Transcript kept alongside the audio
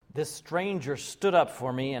This stranger stood up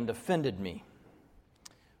for me and defended me,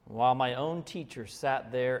 while my own teacher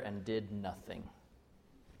sat there and did nothing.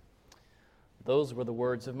 Those were the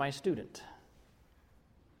words of my student.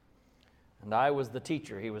 And I was the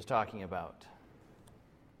teacher he was talking about.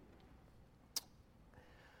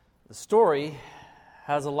 The story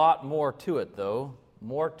has a lot more to it, though,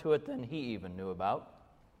 more to it than he even knew about.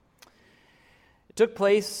 It took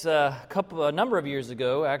place a number of years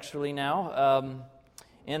ago, actually now,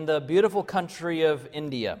 in the beautiful country of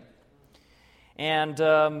India. And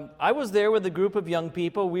I was there with a group of young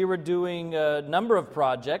people. We were doing a number of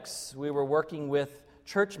projects. We were working with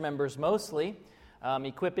church members mostly,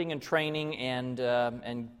 equipping and training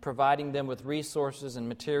and providing them with resources and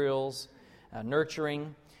materials,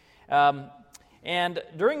 nurturing. And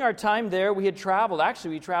during our time there, we had traveled.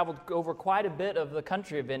 Actually, we traveled over quite a bit of the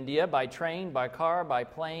country of India by train, by car, by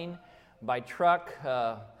plane, by truck,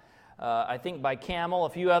 I think by camel, a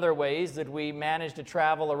few other ways that we managed to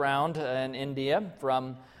travel around in India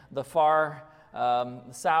from the far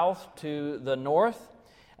south to the north.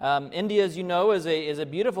 India, as you know, is a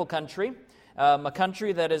beautiful country, a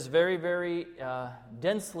country that is very, very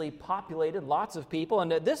densely populated, lots of people.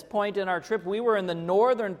 And at this point in our trip, we were in the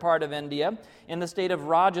northern part of India, in the state of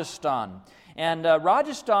Rajasthan. And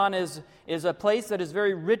Rajasthan is a place that is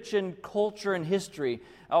very rich in culture and history.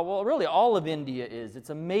 Well, really, all of India is. It's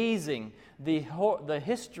amazing, the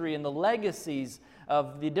history and the legacies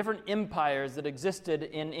of the different empires that existed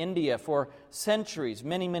in India for centuries,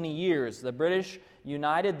 many, many years. The British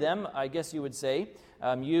united them, I guess you would say,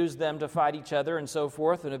 used them to fight each other and so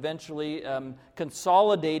forth, and eventually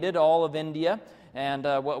consolidated all of India and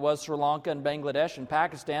what was Sri Lanka and Bangladesh and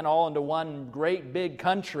Pakistan all into one great big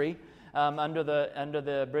country under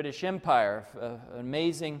the British Empire.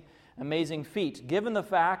 Amazing feat, given the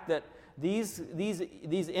fact that these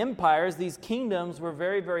empires, these kingdoms were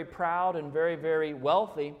very, very proud and very, very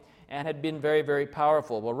wealthy and had been very, very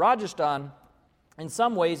powerful. Well, Rajasthan, in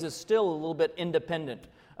some ways, is still a little bit independent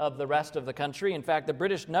of the rest of the country. In fact, the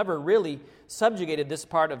British never really subjugated this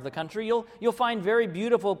part of the country. You'll find very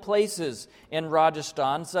beautiful places in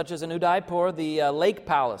Rajasthan, such as in Udaipur, the Lake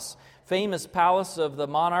Palace, famous palace of the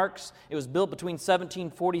monarchs. It was built between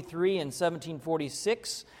 1743 and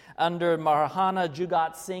 1746 under Maharaja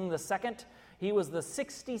Jugat Singh II. He was the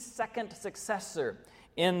 62nd successor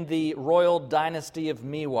in the royal dynasty of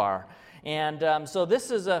Mewar. And so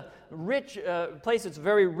this is a rich place that's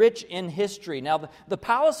very rich in history. Now, the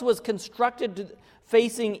palace was constructed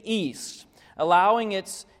facing east, allowing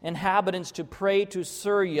its inhabitants to pray to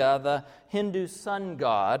Surya, the Hindu sun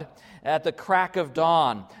god, at the crack of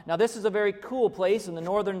dawn. Now, this is a very cool place in the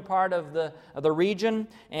northern part of the region,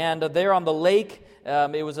 and there on the lake,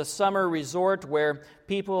 it was a summer resort where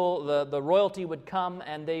people, the royalty would come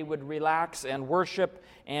and they would relax and worship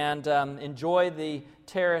and enjoy the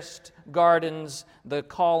terraced gardens, the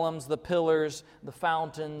columns, the pillars, the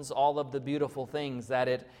fountains, all of the beautiful things that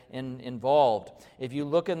it involved. If you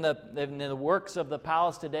look in the works of the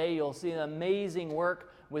palace today, you'll see an amazing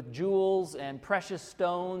work with jewels and precious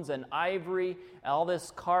stones and ivory, all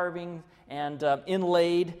this carving and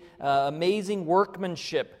inlaid, amazing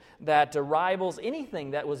workmanship that rivals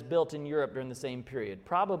anything that was built in Europe during the same period.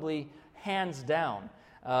 Probably hands down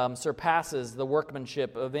surpasses the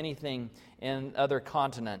workmanship of anything in other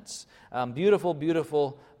continents. Beautiful,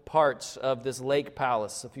 beautiful parts of this lake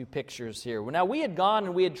palace. A few pictures here. Now, we had gone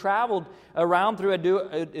and we had traveled around through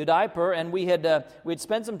Udaipur, and we had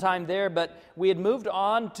spent some time there, but we had moved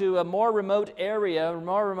on to a more remote area, a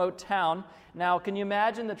more remote town. Now, can you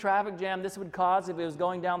imagine the traffic jam this would cause if it was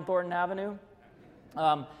going down Thornton Avenue?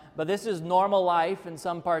 But this is normal life in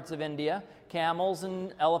some parts of India. Camels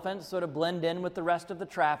and elephants sort of blend in with the rest of the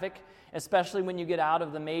traffic, especially when you get out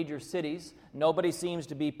of the major cities. Nobody seems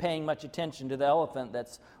to be paying much attention to the elephant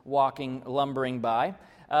that's walking, lumbering by.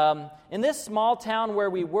 In this small town where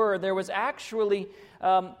we were, there was actually...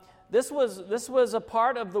 This was a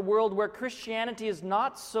part of the world where Christianity is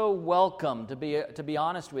not so welcome, to be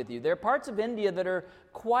honest with you. There are parts of India that are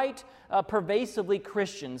quite pervasively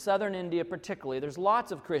Christian, southern India particularly. There's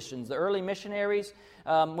lots of Christians. The early missionaries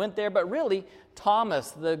went there, but really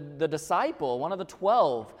Thomas, the disciple, one of the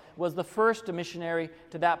 12, was the first missionary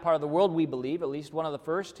to that part of the world, we believe, at least one of the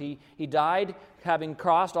first. He died having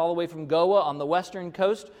crossed all the way from Goa on the western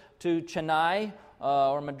coast to Chennai,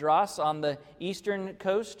 or Madras on the eastern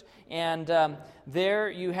coast. And there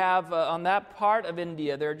you have, on that part of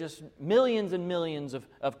India, there are just millions and millions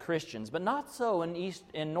of Christians, but not so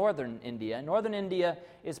in northern India. Northern India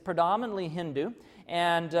is predominantly Hindu,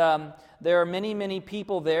 and there are many, many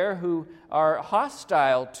people there who are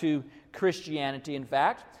hostile to Christianity, in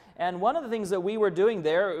fact. And one of the things that we were doing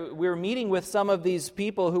there, we were meeting with some of these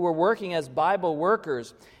people who were working as Bible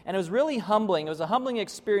workers. And it was really humbling. It was a humbling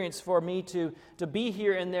experience for me to be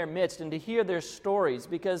here in their midst and to hear their stories.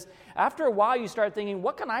 Because after a while you start thinking,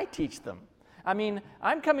 what can I teach them? I mean,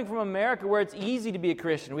 I'm coming from America where it's easy to be a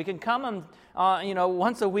Christian. We can come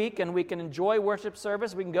once a week and we can enjoy worship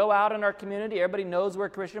service. We can go out in our community. Everybody knows we're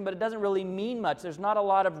Christian, but it doesn't really mean much. There's not a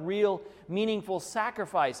lot of real meaningful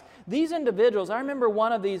sacrifice. These individuals, I remember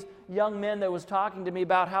one of these young men that was talking to me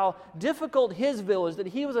about how difficult his village that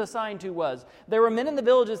he was assigned to was. There were men in the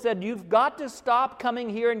village that said, you've got to stop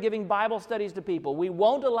coming here and giving Bible studies to people. We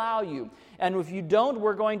won't allow you. And if you don't,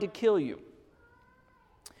 we're going to kill you.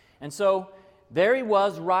 And so there he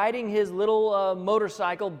was, riding his little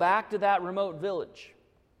motorcycle back to that remote village.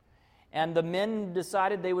 And the men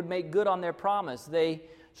decided they would make good on their promise. They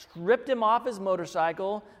stripped him off his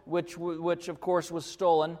motorcycle, which of course was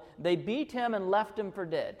stolen. They beat him and left him for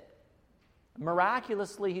dead.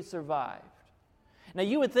 Miraculously, he survived. Now,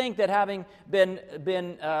 you would think that having been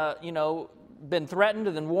threatened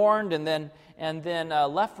and then warned and then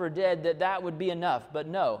left for dead, that would be enough. But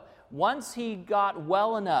no, once he got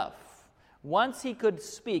well enough, once he could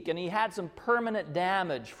speak, and he had some permanent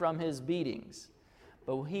damage from his beatings,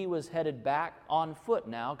 but he was headed back on foot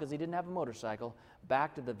now, because he didn't have a motorcycle,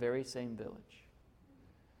 back to the very same village.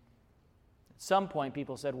 At some point,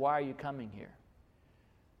 people said, why are you coming here?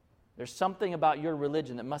 There's something about your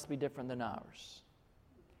religion that must be different than ours.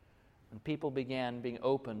 And people began being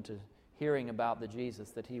open to hearing about the Jesus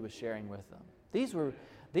that he was sharing with them. These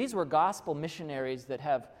were gospel missionaries that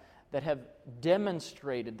have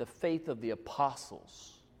demonstrated the faith of the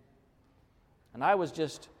apostles. And I was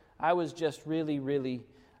just really, really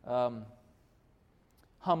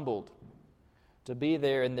humbled to be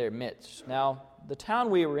there in their midst. Now, the town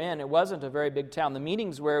we were in, it wasn't a very big town. The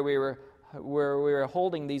meetings where we were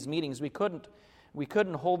holding these meetings, we couldn't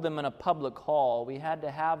hold them in a public hall. We had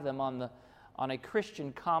to have them on a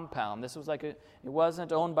Christian compound. This was it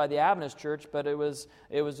wasn't owned by the Adventist Church, but it was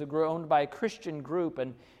owned by a Christian group.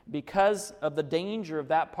 And because of the danger of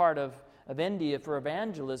that part of India for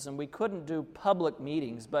evangelism, we couldn't do public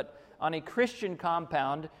meetings. But on a Christian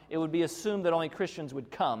compound, it would be assumed that only Christians would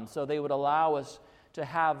come, so they would allow us to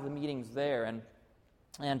have the meetings there.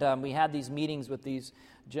 And we had these meetings with these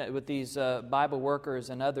Bible workers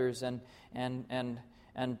and others, and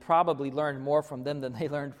probably learned more from them than they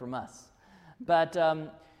learned from us. But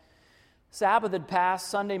Sabbath had passed,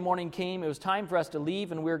 Sunday morning came, it was time for us to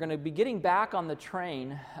leave, and we were going to be getting back on the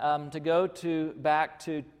train to go back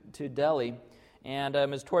to Delhi. And it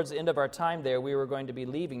was towards the end of our time there, we were going to be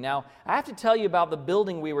leaving. Now, I have to tell you about the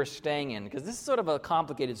building we were staying in, because this is sort of a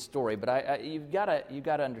complicated story, but you've got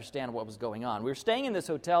to understand what was going on. We were staying in this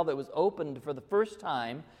hotel that was opened for the first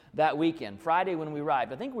time that weekend, Friday when we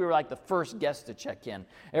arrived. I think we were like the first guests to check in.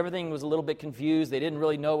 Everything was a little bit confused. They didn't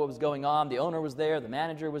really know what was going on. The owner was there. The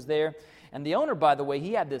manager was there. And the owner, by the way,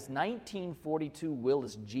 he had this 1942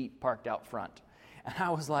 Willys Jeep parked out front. And I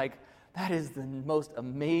was like, that is the most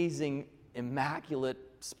amazing, immaculate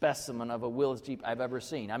specimen of a Willys Jeep I've ever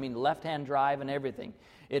seen. I mean, left-hand drive and everything.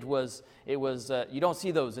 It was. You don't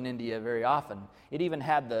see those in India very often. It even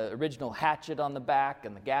had the original hatchet on the back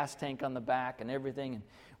and the gas tank on the back and everything. And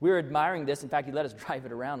we were admiring this. In fact, he let us drive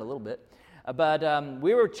it around a little bit. But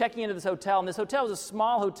we were checking into this hotel, and this hotel was a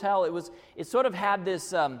small hotel. It sort of had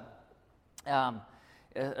this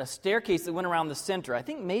a staircase that went around the center. I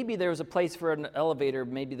think maybe there was a place for an elevator,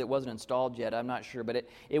 maybe that wasn't installed yet. I'm not sure, but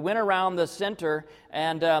it went around the center,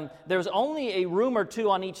 and there was only a room or two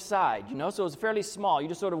on each side, so it was fairly small. You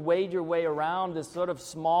just sort of wade your way around this sort of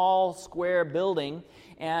small square building,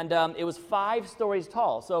 and it was 5 stories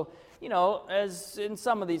tall. So, as in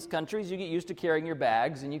some of these countries, you get used to carrying your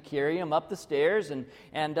bags, and you carry them up the stairs, and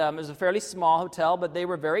it was a fairly small hotel, but they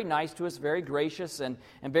were very nice to us, very gracious, and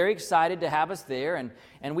very excited to have us there,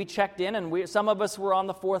 and we checked in, and some of us were on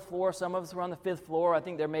the 4th floor, some of us were on the 5th floor. I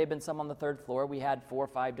think there may have been some on the 3rd floor. We had 4 or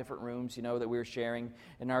 5 different rooms, that we were sharing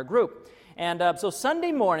in our group. And so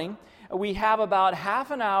Sunday morning, we have about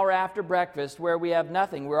half an hour after breakfast where we have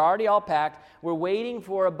nothing. We're already all packed. We're waiting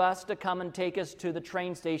for a bus to come and take us to the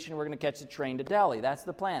train station. We're going to catch the train to Delhi. That's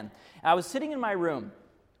the plan. I was sitting in my room.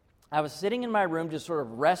 Just sort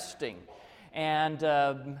of resting.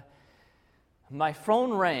 And my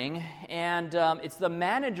phone rang, and it's the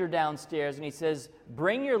manager downstairs, and he says,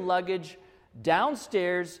 "Bring your luggage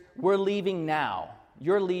downstairs. We're leaving now.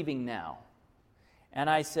 You're leaving now." And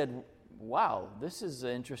I said, wow, this is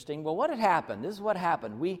interesting. Well, what had happened? This is what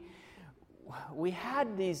happened. We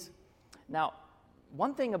had these. Now,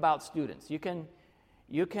 one thing about students, you can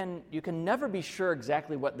never be sure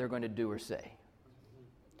exactly what they're going to do or say.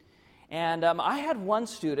 And I had one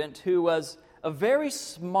student who was a very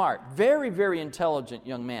smart, very, very intelligent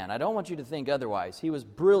young man. I don't want you to think otherwise. He was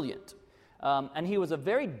brilliant. And he was a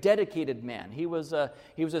very dedicated man. He was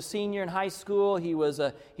a senior in high school. He was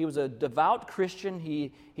a devout Christian.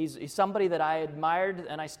 He's somebody that I admired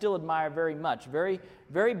and I still admire very much. Very,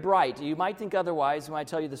 very bright. You might think otherwise when I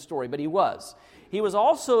tell you the story, but he was. He was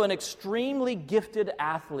also an extremely gifted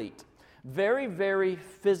athlete. Very, very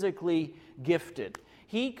physically gifted.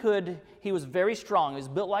 He was very strong. He was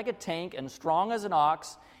built like a tank and strong as an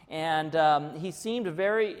ox. And he seemed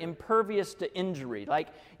very impervious to injury. Like,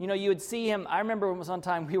 you would see him. I remember one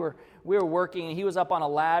time we were working, and he was up on a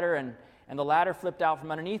ladder, and the ladder flipped out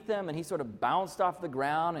from underneath him, and he sort of bounced off the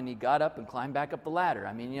ground, and he got up and climbed back up the ladder.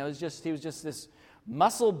 I mean, he was just this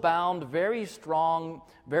muscle-bound, very strong,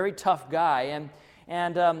 very tough guy.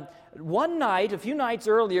 And one night, a few nights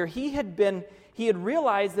earlier, he had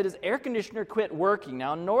realized that his air conditioner quit working.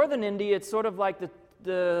 Now, in northern India, it's sort of like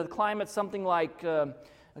the climate's something like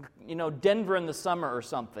Denver in the summer or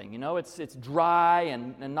something. It's dry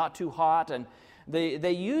and not too hot, and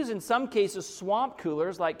they use in some cases swamp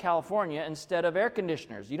coolers like California instead of air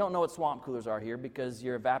conditioners. You don't know what swamp coolers are here because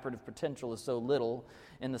your evaporative potential is so little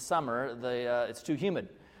in the summer. It's too humid.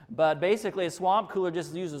 But basically, a swamp cooler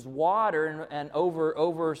just uses water and over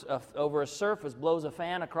a surface blows a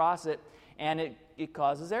fan across it, and it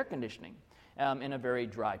causes air conditioning in a very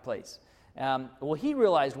dry place. Well, he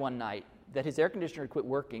realized one night that his air conditioner quit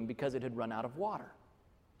working because it had run out of water.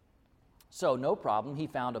 So, no problem, he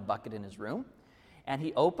found a bucket in his room, and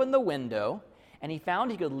he opened the window, and he found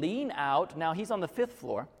he could lean out. Now, he's on the 5th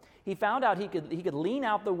floor. He found out he could lean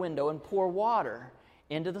out the window and pour water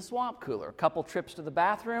into the swamp cooler. A couple trips to the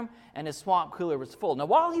bathroom, and his swamp cooler was full. Now,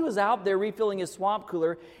 while he was out there refilling his swamp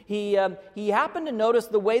cooler, he happened to notice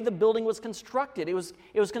the way the building was constructed. It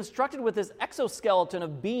was constructed with this exoskeleton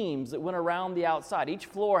of beams that went around the outside. Each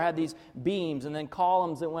floor had these beams and then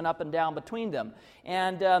columns that went up and down between them.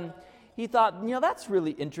 And he thought, that's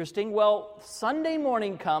really interesting. Well, Sunday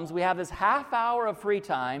morning comes, we have this half hour of free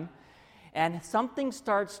time, and something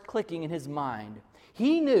starts clicking in his mind.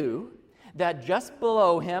 He knew that just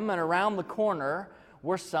below him and around the corner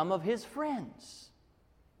were some of his friends.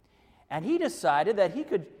 And he decided that he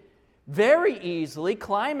could very easily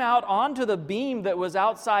climb out onto the beam that was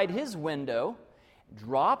outside his window,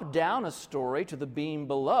 drop down a story to the beam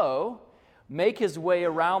below, make his way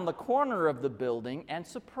around the corner of the building, and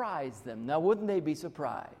surprise them. Now, wouldn't they be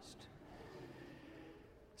surprised?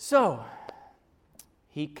 So,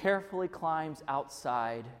 he carefully climbs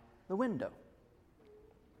outside the window.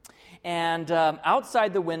 And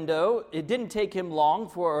outside the window, it didn't take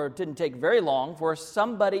very long for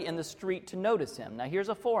somebody in the street to notice him. Now, here's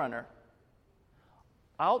a foreigner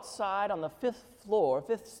outside on the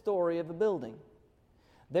 5th story of a building.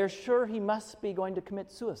 They're sure he must be going to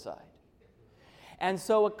commit suicide. And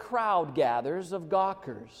so a crowd gathers of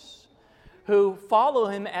gawkers who follow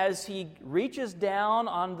him as he reaches down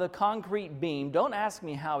on the concrete beam. Don't ask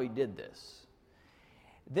me how he did this.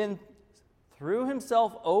 Then threw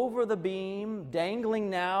himself over the beam,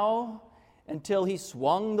 dangling now, until he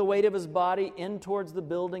swung the weight of his body in towards the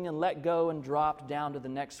building and let go and dropped down to the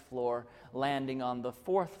next floor, landing on the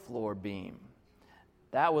 4th floor beam.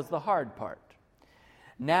 That was the hard part.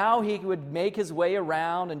 Now he would make his way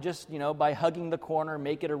around and just, by hugging the corner,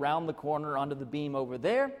 make it around the corner onto the beam over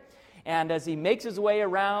there. And as he makes his way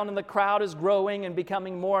around and the crowd is growing and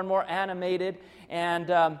becoming more and more animated,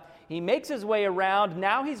 and he makes his way around.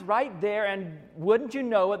 Now he's right there, and wouldn't you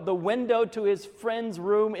know it, the window to his friend's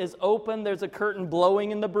room is open. There's a curtain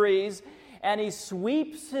blowing in the breeze, and he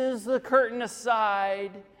sweeps the curtain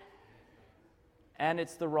aside, and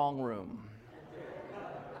it's the wrong room.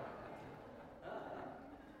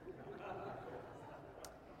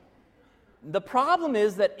 The problem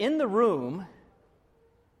is that in the room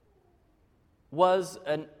was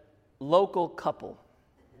a local couple.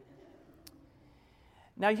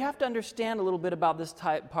 Now, you have to understand a little bit about this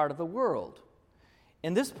part of the world.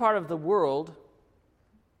 In this part of the world,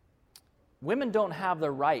 women don't have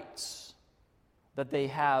the rights that they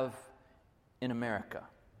have in America.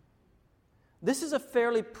 This is a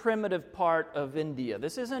fairly primitive part of India.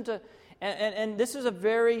 This isn't and this is a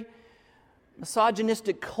very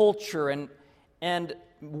misogynistic culture, and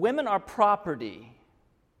women are property.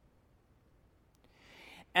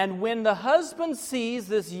 And when the husband sees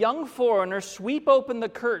this young foreigner sweep open the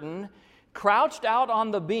curtain, crouched out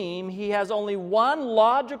on the beam, he has only one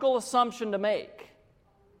logical assumption to make.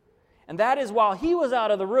 And that is, while he was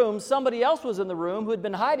out of the room, somebody else was in the room who had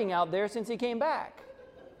been hiding out there since he came back.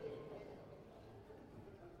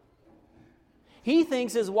 He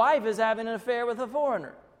thinks his wife is having an affair with a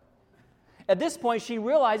foreigner. At this point, she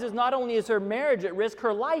realizes not only is her marriage at risk,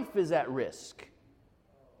 her life is at risk.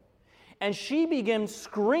 And she begins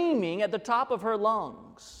screaming at the top of her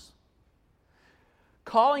lungs,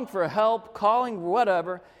 calling for help, calling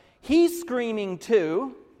whatever. He's screaming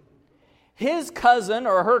too. His cousin,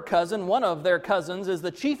 or her cousin, one of their cousins, is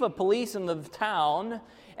the chief of police in the town,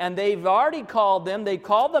 and they've already called them. They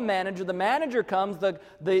called the manager. The manager comes.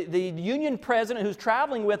 The union president who's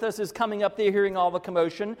traveling with us is coming up there hearing all the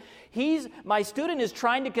commotion. My student is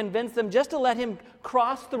trying to convince them just to let him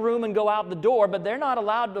cross the room and go out the door, but they're not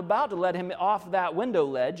about to let him off that window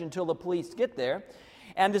ledge until the police get there.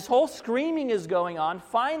 And this whole screaming is going on.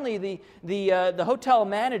 Finally, the hotel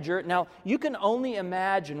manager, now you can only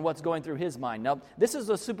imagine what's going through his mind. Now, this is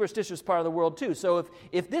a superstitious part of the world too. So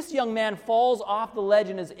if this young man falls off the ledge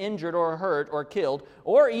and is injured or hurt or killed,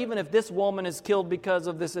 or even if this woman is killed because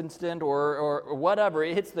of this incident or whatever,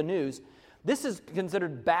 it hits the news, this is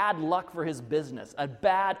considered bad luck for his business, a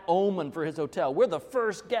bad omen for his hotel. We're the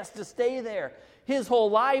first guests to stay there. His whole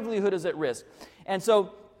livelihood is at risk. And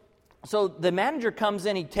so the manager comes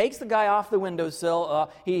in, he takes the guy off the windowsill,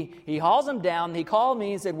 he hauls him down, he called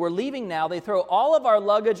me and said, we're leaving now. They throw all of our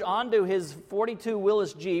luggage onto his 42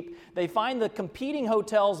 Willis Jeep, they find the competing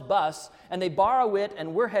hotel's bus, and they borrow it,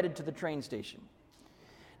 and we're headed to the train station.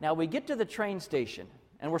 Now we get to the train station,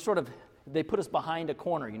 and they put us behind a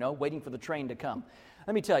corner, waiting for the train to come.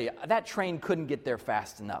 Let me tell you, that train couldn't get there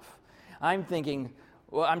fast enough. I'm thinking,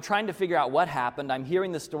 well, I'm trying to figure out what happened. I'm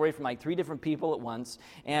hearing the story from like 3 different people at once.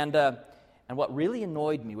 And what really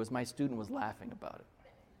annoyed me was my student was laughing about it.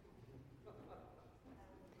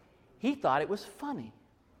 He thought it was funny.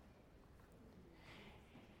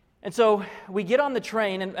 And so we get on the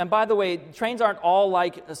train. And by the way, trains aren't all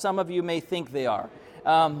like some of you may think they are.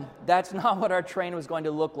 That's not what our train was going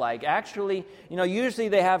to look like. Actually, usually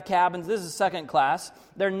they have cabins. This is second class.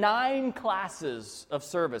 There are 9 classes of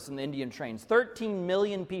service in the Indian trains. 13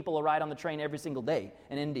 million people ride on the train every single day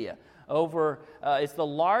in India. It's the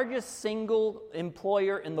largest single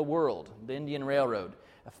employer in the world, the Indian Railroad.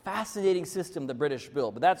 A fascinating system the British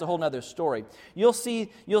built, but that's a whole other story. You'll see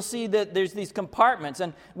that there's these compartments,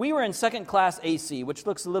 and we were in second class AC, which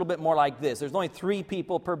looks a little bit more like this. There's only 3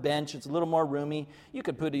 people per bench. It's a little more roomy. You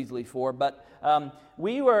could put easily 4, but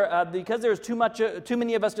we were because there was too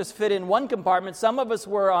many of us just fit in one compartment. Some of us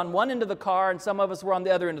were on one end of the car, and some of us were on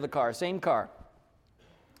the other end of the car, same car.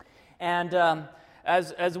 And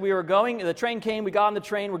as we were going, the train came, we got on the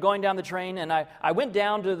train, we're going down the train, and I went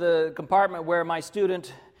down to the compartment where my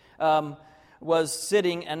student was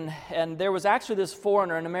sitting, and there was actually this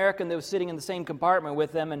foreigner, an American, that was sitting in the same compartment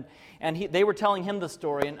with them, and they were telling him the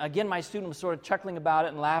story, and again, my student was sort of chuckling about it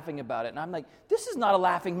and laughing about it, and I'm like, this is not a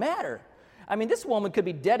laughing matter. I mean, this woman could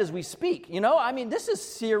be dead as we speak, I mean, this is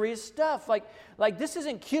serious stuff, like this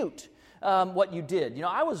isn't cute. What you did.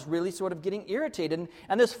 I was really sort of getting irritated.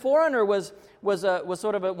 And this foreigner was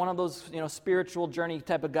sort of one of those, spiritual journey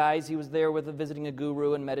type of guys. He was there visiting a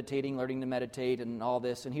guru and meditating, learning to meditate and all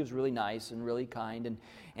this. And he was really nice and really kind.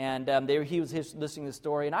 And he was listening to the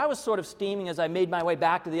story. And I was sort of steaming as I made my way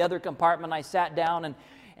back to the other compartment. I sat down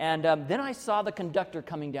and then I saw the conductor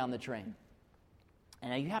coming down the train.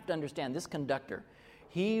 And you have to understand, this conductor,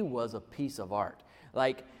 he was a piece of art.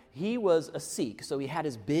 He was a Sikh, so he had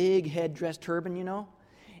his big headdress turban,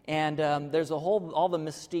 and there's all the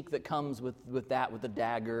mystique that comes with that, with the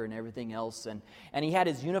dagger and everything else, and he had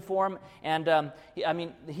his uniform, and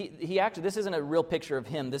he actually, this isn't a real picture of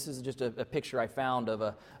him, this is just a picture I found of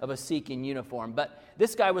a Sikh in uniform, but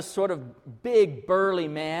this guy was sort of big, burly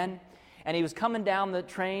man, and he was coming down the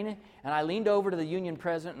train, and I leaned over to the union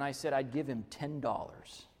president, and I said I'd give him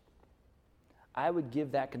 $10. I would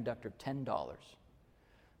give that conductor $10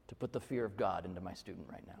 to put the fear of God into my student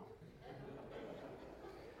right now.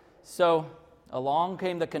 So along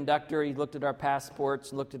came the conductor. He looked at our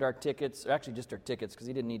passports, looked at our tickets, or actually just our tickets, because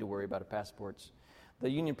he didn't need to worry about our passports. The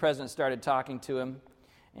union president started talking to him,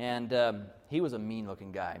 and he was a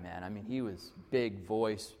mean-looking guy, man. I mean, he was big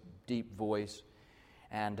voice, deep voice,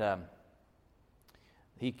 and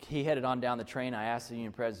he headed on down the train. I asked the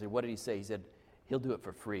union president, what did he say? He said, he'll do it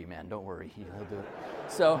for free, man. Don't worry, he'll do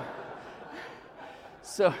it.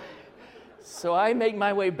 So I make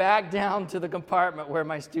my way back down to the compartment where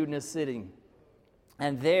my student is sitting.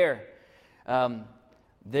 And there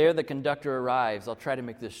the conductor arrives. I'll try to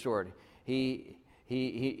make this short. He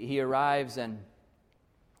arrives and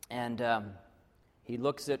he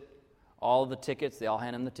looks at all of the tickets. They all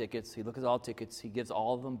hand him the tickets. He looks at all the tickets. He gives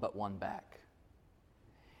all of them but one back.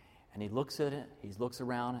 And he looks at it. He looks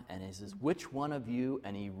around and he says, which one of you?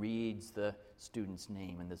 And he reads the student's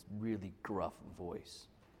name in this really gruff voice.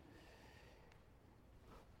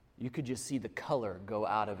 You could just see the color go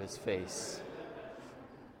out of his face.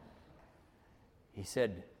 He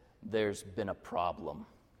said, "There's been a problem.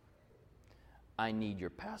 I need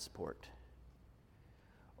your passport."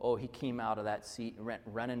 Oh, he came out of that seat,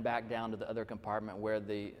 running back down to the other compartment where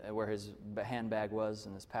his handbag was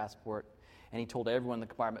and his passport. And he told everyone in the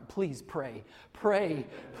compartment, "Please pray,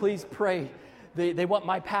 please pray. They want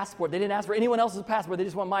my passport. They didn't ask for anyone else's passport. They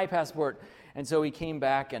just want my passport." And so he came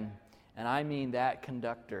back, and I mean, that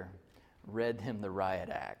conductor read him the riot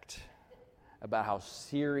act about how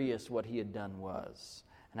serious what he had done was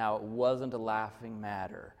and how it wasn't a laughing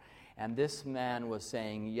matter. And this man was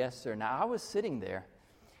saying, "Yes, sir." Now, I was sitting there,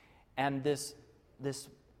 and this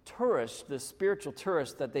tourist, this spiritual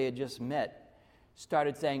tourist that they had just met,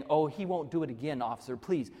 started saying, "Oh, he won't do it again, officer,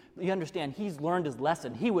 please. You understand, he's learned his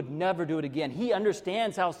lesson. He would never do it again. He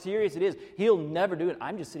understands how serious it is. He'll never do it."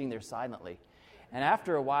 I'm just sitting there silently. And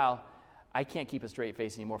after a while, I can't keep a straight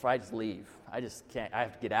face anymore, so I just leave. I just can't. I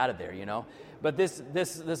have to get out of there, you know. But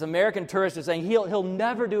this American tourist is saying, he'll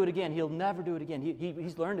never do it again. He'll never do it again.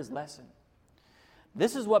 He's learned his lesson.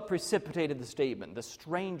 This is what precipitated the statement. The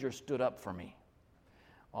stranger stood up for me,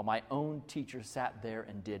 while my own teacher sat there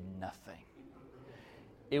and did nothing.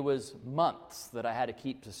 It was months that I had to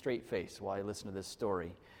keep a straight face while I listened to this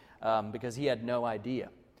story, because he had no idea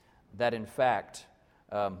that, in fact,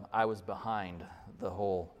 I was behind the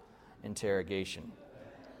whole interrogation.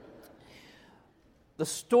 The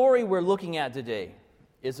story we're looking at today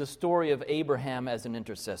is the story of Abraham as an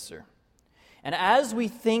intercessor. And as we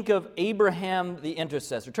think of Abraham the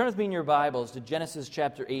intercessor, turn with me in your Bibles to Genesis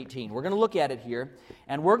chapter 18. We're going to look at it here,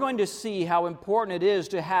 and we're going to see how important it is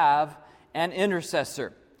to have an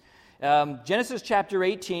intercessor. Genesis chapter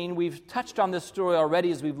 18, we've touched on this story already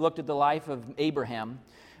as we've looked at the life of Abraham.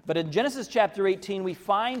 But in Genesis chapter 18, we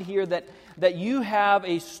find here that you have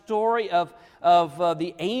a story of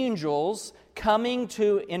the angels coming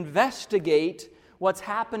to investigate what's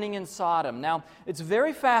happening in Sodom. Now, it's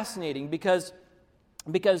very fascinating because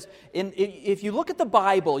if you look at the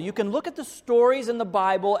Bible, you can look at the stories in the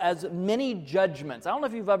Bible as mini judgments. I don't know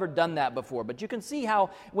if you've ever done that before, but you can see how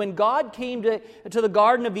when God came to the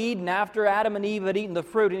Garden of Eden after Adam and Eve had eaten the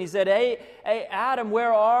fruit, and he said, hey, Adam,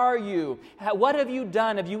 where are you? What have you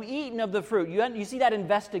done? Have you eaten of the fruit? You see that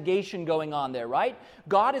investigation going on there, right?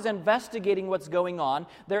 God is investigating what's going on.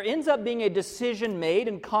 There ends up being a decision made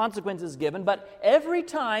and consequences given, but every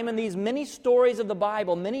time in these many stories of the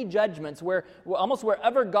Bible, many judgments, where almost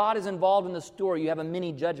wherever God is involved in the story, you have a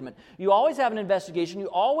mini judgment. You always have an investigation, you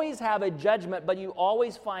always have a judgment, but you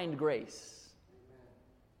always find grace.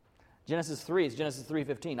 Genesis 3 is Genesis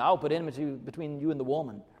 3:15. "I'll put enmity between you and the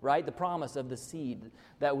woman," right? The promise of the seed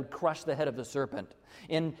that would crush the head of the serpent.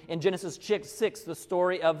 In Genesis 6, the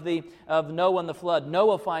story of Noah and the flood.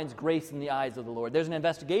 Noah finds grace in the eyes of the Lord. There's an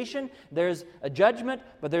investigation, there's a judgment,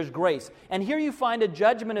 but there's grace. And here you find a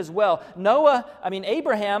judgment as well.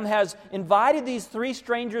 Abraham has invited these three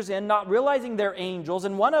strangers in, not realizing they're angels,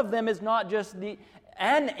 and one of them is not just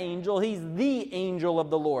an angel, he's the angel of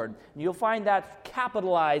the Lord. And you'll find that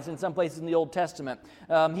capitalized in some places in the Old Testament.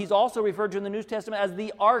 He's also referred to in the New Testament as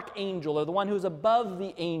the archangel, or the one who's above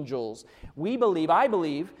the angels. I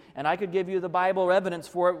believe, and I could give you the Bible evidence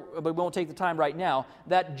for it, but we won't take the time right now,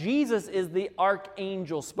 that Jesus is the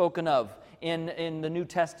archangel spoken of in the New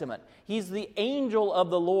Testament. He's the angel of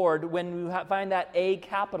the Lord when we find that A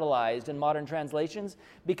capitalized in modern translations,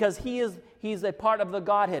 because he's a part of the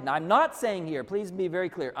Godhead. Now, I'm not saying here, please be very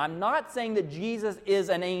clear, I'm not saying that Jesus is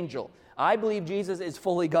an angel. I believe Jesus is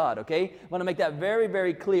fully God, okay? I want to make that very,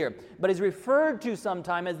 very clear. But he's referred to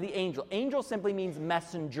sometime as the angel. Angel simply means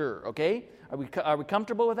messenger, okay? Are we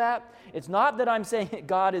comfortable with that? It's not that I'm saying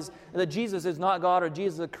that Jesus is not God, or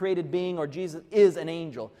Jesus is a created being, or Jesus is an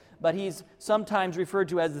angel. But he's sometimes referred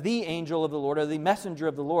to as the angel of the Lord, or the messenger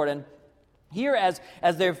of the Lord. And here, as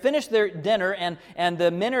they've finished their dinner and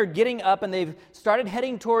the men are getting up and they've started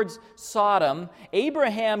heading towards Sodom,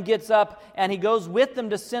 Abraham gets up and he goes with them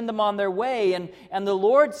to send them on their way. And the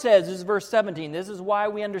Lord says, this is verse 17, this is why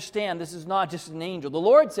we understand this is not just an angel. The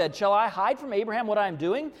Lord said, "Shall I hide from Abraham what I am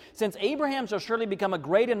doing? Since Abraham shall surely become a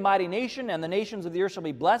great and mighty nation, and the nations of the earth shall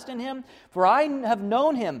be blessed in him. For I have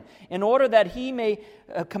known him, in order that he may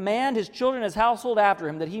command his children, his household after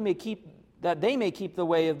him, that they may keep the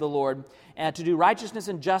way of the Lord, and to do righteousness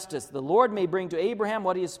and justice. The Lord may bring to Abraham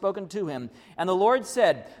what he has spoken to him." And the Lord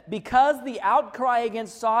said, "Because the outcry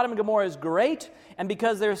against Sodom and Gomorrah is great, and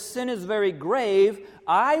because their sin is very grave,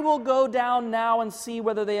 I will go down now and see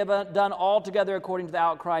whether they have done altogether according to the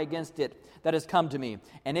outcry against it that has come to me.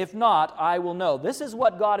 And if not, I will know." This is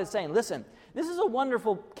what God is saying. Listen, this is a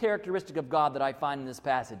wonderful characteristic of God that I find in this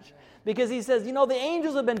passage. Because he says, the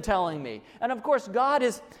angels have been telling me. And of course, God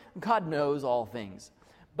knows all things.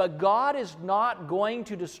 But God is not going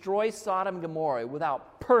to destroy Sodom and Gomorrah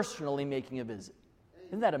without personally making a visit.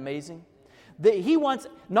 Isn't that amazing? He wants,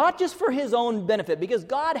 not just for his own benefit, because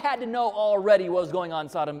God had to know already what was going on in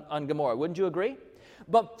Sodom and Gomorrah. Wouldn't you agree?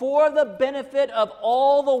 But for the benefit of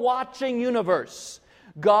all the watching universe,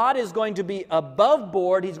 God is going to be above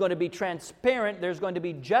board. He's going to be transparent. There's going to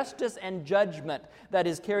be justice and judgment that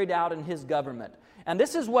is carried out in his government. And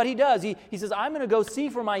this is what he does. He says, I'm going to go see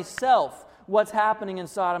for myself what's happening in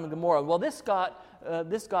Sodom and Gomorrah. Well, this got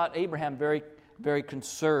Abraham very, very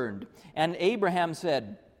concerned. And Abraham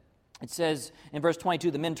said, it says in verse 22,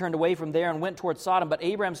 the men turned away from there and went toward Sodom, but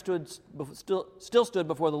Abraham still stood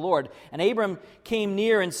before the Lord. And Abraham came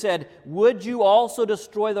near and said, would you also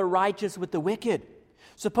destroy the righteous with the wicked?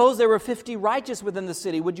 Suppose there were 50 righteous within the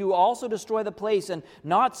city. Would you also destroy the place and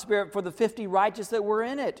not spare it for the 50 righteous that were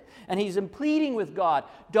in it? And he's pleading with God,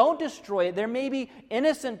 don't destroy it. There may be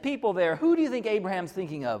innocent people there. Who do you think Abraham's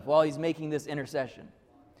thinking of while he's making this intercession?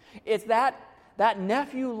 It's that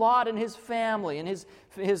nephew Lot and his family and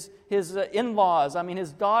his in-laws. I mean,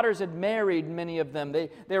 his daughters had married, many of them. They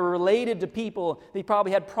were related to people. They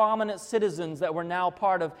probably had prominent citizens that were now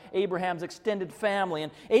part of Abraham's extended family.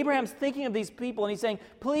 And Abraham's thinking of these people, and he's saying,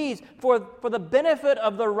 please, for the benefit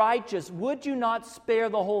of the righteous, would you not spare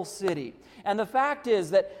the whole city? And the fact is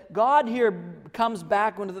that God here comes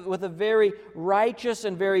back with a very righteous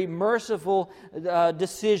and very merciful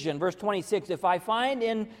decision. Verse 26, if I find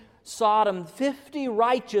in Sodom 50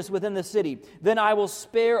 righteous within the city, then I will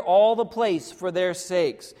spare all the place for their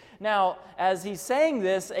sakes. Now, as he's saying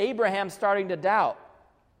this, Abraham's starting to doubt.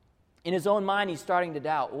 In his own mind, he's starting to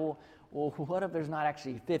doubt. Well, what if there's not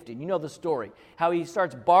actually 50? You know the story. How he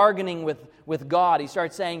starts bargaining with God. He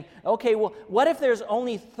starts saying, okay, well, what if there's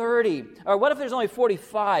only 30? Or what if there's only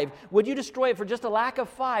 45? Would you destroy it for just a lack of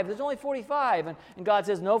 5? There's only 45. And God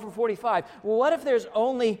says, no, for 45. Well, what if there's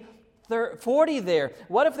only 40 there?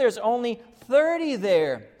 What if there's only 30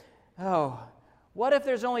 there? Oh, what if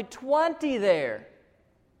there's only 20 there?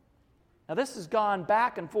 Now this has gone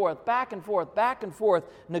back and forth, back and forth, back and forth,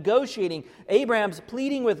 negotiating. Abraham's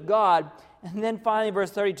pleading with God. And then finally,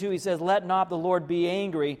 verse 32, he says, let not the Lord be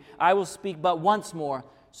angry. I will speak but once more.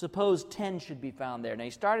 Suppose 10 should be found there. Now he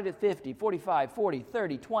started at 50, 45, 40,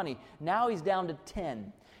 30, 20. Now he's down to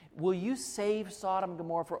 10. Will you save Sodom and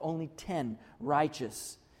Gomorrah for only 10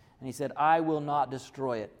 righteous? And he said, I will not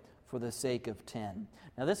destroy it for the sake of 10.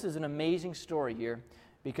 Now this is an amazing story here,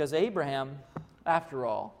 because Abraham, after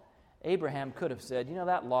all, Abraham could have said,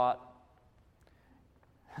 that Lot,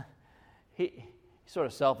 he's sort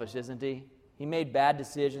of selfish, isn't he? He made bad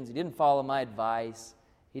decisions. He didn't follow my advice.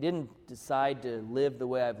 He didn't decide to live the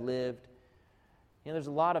way I've lived. There's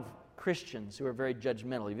a lot of Christians who are very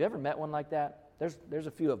judgmental. Have you ever met one like that? There's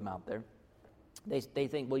a few of them out there. They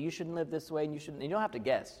think, well, you shouldn't live this way, and you shouldn't. You don't have to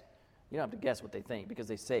guess. You don't have to guess what they think, because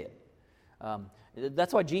they say it.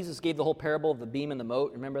 That's why Jesus gave the whole parable of the beam and the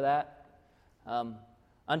mote. Remember that?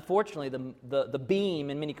 Unfortunately, the beam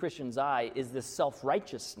in many Christians' eye is this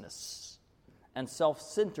self-righteousness and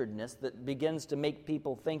self-centeredness that begins to make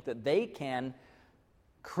people think that they can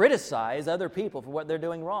criticize other people for what they're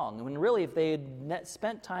doing wrong. When really, if they had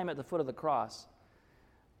spent time at the foot of the cross,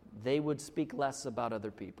 they would speak less about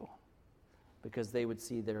other people, because they would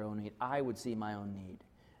see their own need. I would see my own need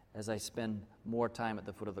as I spend more time at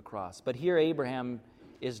the foot of the cross. But here Abraham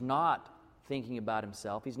is not thinking about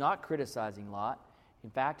himself. He's not criticizing Lot. In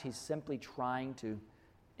fact, he's simply trying to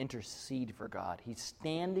intercede for God. He's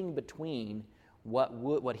standing between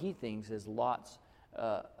what he thinks is Lot's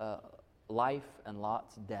life and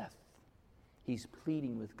Lot's death. He's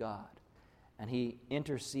pleading with God, and he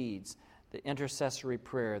intercedes. The intercessory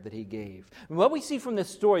prayer that he gave. And what we see from this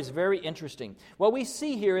story is very interesting. What we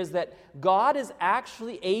see here is that God is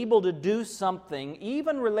actually able to do something,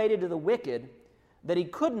 even related to the wicked, that he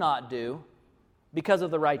could not do because of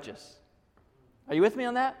the righteous. Are you with me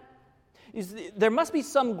on that? There must be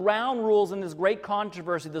some ground rules in this great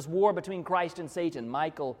controversy, this war between Christ and Satan,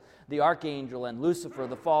 Michael, the archangel, and Lucifer,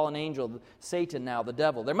 the fallen angel, Satan now, the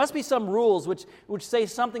devil. There must be some rules which say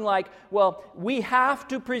something like, well, we have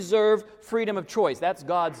to preserve freedom of choice. That's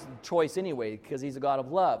God's choice anyway, because he's a God of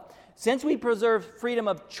love. Since we preserve freedom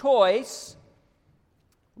of choice,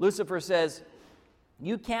 Lucifer says,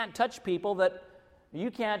 you can't touch people you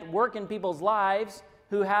can't work in people's lives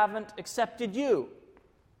who haven't accepted you.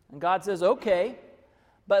 And God says, okay,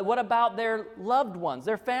 but what about their loved ones,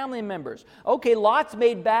 their family members? Okay, Lot's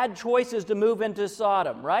made bad choices to move into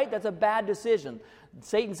Sodom, right? That's a bad decision.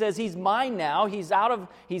 Satan says, he's mine now. He's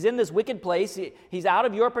in this wicked place. He's out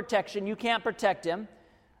of your protection. You can't protect him.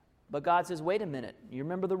 But God says, wait a minute, you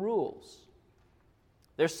remember the rules.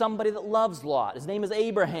 There's somebody that loves Lot. His name is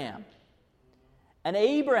Abraham. And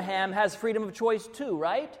Abraham has freedom of choice too,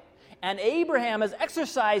 right? And Abraham has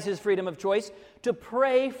exercised his freedom of choice to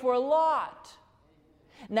pray for Lot.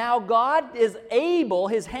 Now God is able,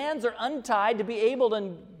 his hands are untied to be able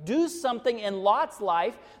to do something in Lot's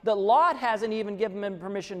life that Lot hasn't even given him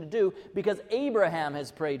permission to do because Abraham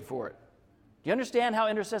has prayed for it. Do you understand how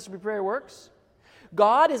intercessory prayer works?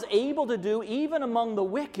 God is able to do even among the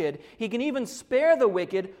wicked. He can even spare the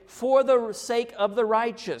wicked for the sake of the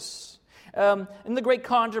righteous. In the great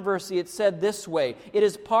controversy, it said this way: it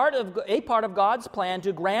is a part of God's plan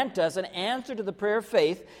to grant us an answer to the prayer of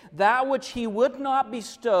faith. That which He would not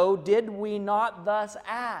bestow, did we not thus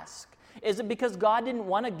ask? Is it because God didn't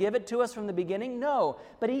want to give it to us from the beginning? No,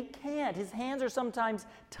 but He can't. His hands are sometimes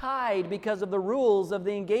tied because of the rules of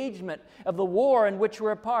the engagement, of the war in which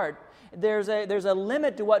we're a part. There's a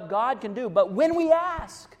limit to what God can do. But when we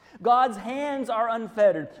ask, God's hands are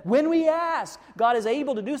unfettered. When we ask, God is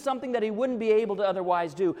able to do something that He wouldn't be able to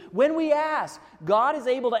otherwise do. When we ask, God is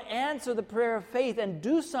able to answer the prayer of faith and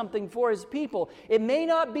do something for His people. It may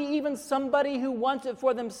not be even somebody who wants it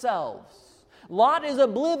for themselves. Lot is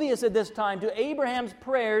oblivious at this time to Abraham's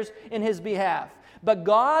prayers in his behalf. But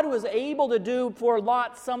God was able to do for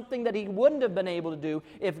Lot something that he wouldn't have been able to do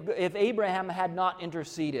if Abraham had not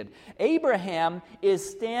interceded. Abraham is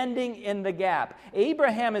standing in the gap.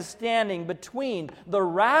 Abraham is standing between the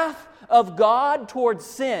wrath of God towards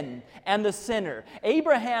sin and the sinner.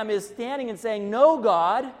 Abraham is standing and saying, "No,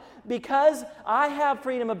 God, because I have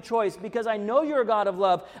freedom of choice, because I know you're a God of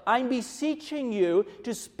love, I'm beseeching you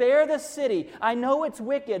to spare the city. I know it's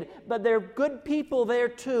wicked, but there are good people there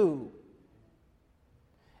too."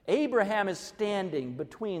 Abraham is standing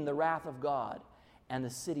between the wrath of God and the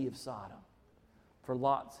city of Sodom for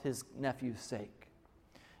Lot's, his nephew's sake.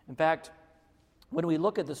 In fact, when we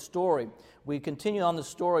look at the story, we continue on the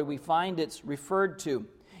story, we find it's referred to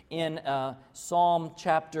in Psalm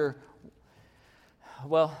chapter,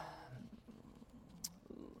 well,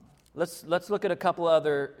 let's look at a couple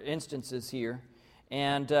other instances here,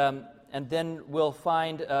 and then we'll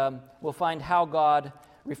find how God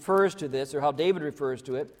refers to this, or how David refers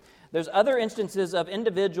to it. There's other instances of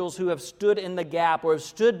individuals who have stood in the gap or have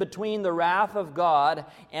stood between the wrath of God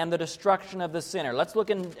and the destruction of the sinner. Let's look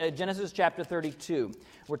in Genesis chapter 32.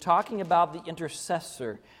 We're talking about the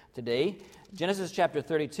intercessor today. Genesis chapter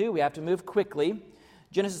 32, we have to move quickly.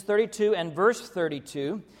 Genesis 32 and verse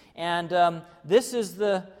 32. And this is,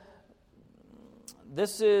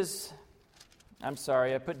 I'm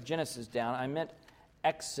sorry, I put Genesis down. I meant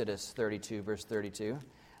Exodus 32, verse 32.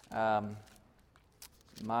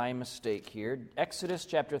 My mistake here. Exodus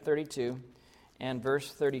chapter 32 and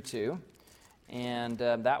verse 32. And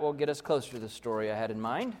that will get us closer to the story I had in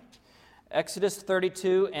mind. Exodus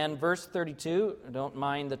 32 and verse 32. Don't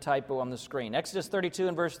mind the typo on the screen. Exodus 32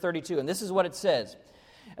 and verse 32. And this is what it says.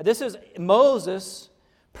 This is Moses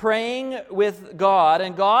praying with God.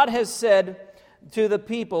 And God has said to the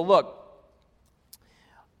people, "Look,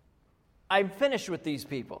 I'm finished with these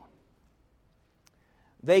people.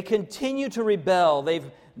 They continue to rebel. They've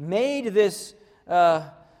made this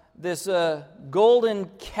golden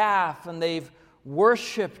calf, and they've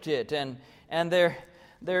worshipped it, and they're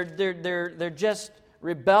just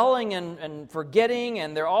rebelling and forgetting,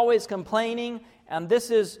 and they're always complaining." And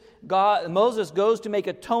this is God. Moses goes to make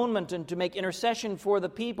atonement and to make intercession for the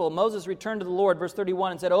people. Moses returned to the Lord, verse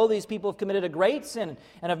 31, and said, "Oh, these people have committed a great sin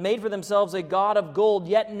and have made for themselves a god of gold.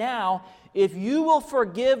 Yet now, if you will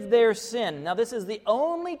forgive their sin." Now, this is the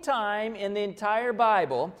only time in the entire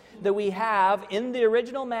Bible that we have in the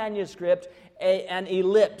original manuscript an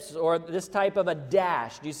ellipse or this type of a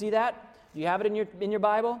dash. Do you see that? Do you have it in your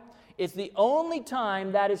Bible? It's the only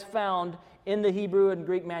time that is found in the Hebrew and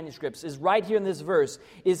Greek manuscripts, is right here in this verse.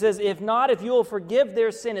 It says, "If not, if you will forgive their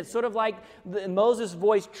sin." It's sort of like Moses'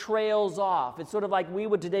 voice trails off. It's sort of like we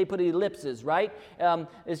would today put ellipses, right?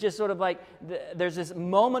 It's just sort of like there's this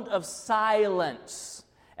moment of silence,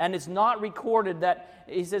 and it's not recorded that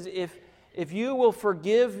he says, if you will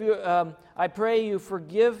forgive, I pray you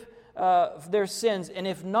forgive their sins, and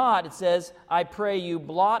if not, it says, I pray you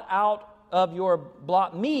blot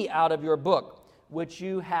me out of your book, which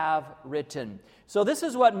you have written. So this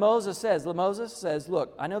is what Moses says. Moses says,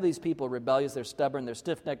 "Look, I know these people are rebellious, they're stubborn, they're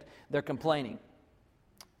stiff-necked, they're complaining.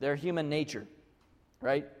 They're human nature,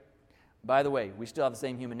 right? By the way, we still have the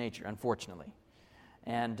same human nature, unfortunately."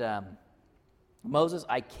 And Moses,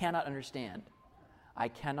 I cannot understand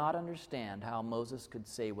how Moses could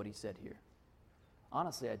say what he said here.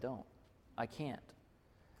 Honestly, I don't. I can't.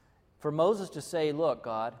 For Moses to say, "Look,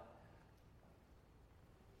 God,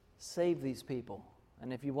 save these people.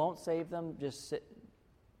 And if you won't save them, just sit.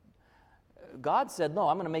 God said, no,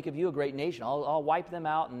 I'm going to make of you a great nation. I'll wipe them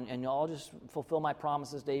out, and I'll just fulfill my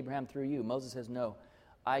promises to Abraham through you. Moses says, no,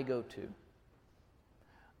 I go too.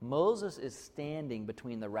 Moses is standing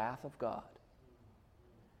between the wrath of God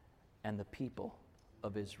and the people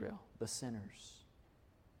of Israel, the sinners,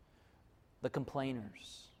 the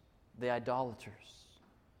complainers, the idolaters,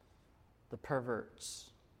 the perverts.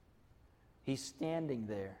 He's standing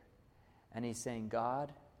there, and he's saying,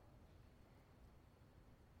 God,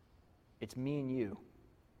 it's me and you.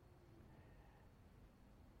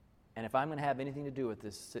 And if I'm going to have anything to do with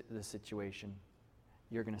this situation,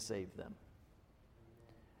 you're going to save them.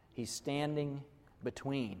 He's standing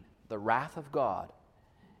between the wrath of God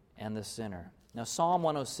and the sinner. Now, Psalm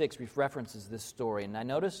 106 references this story, and I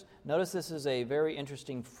notice this is a very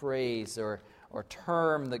interesting phrase or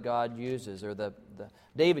term that God uses, or the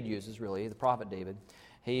David uses, really, the prophet David.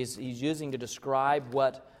 He's using to describe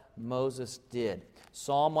what Moses did.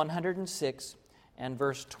 Psalm 106 and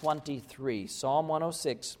verse 23. Psalm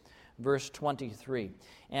 106, verse 23.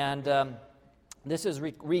 And this is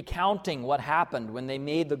recounting what happened when they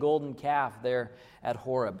made the golden calf there at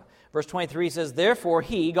Horeb. Verse 23 says, therefore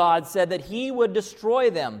God said that he would destroy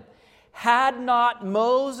them. Had not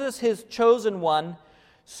Moses, his chosen one,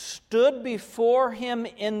 stood before him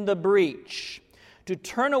in the breach to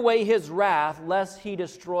turn away his wrath, lest he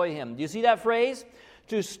destroy him. Do you see that phrase?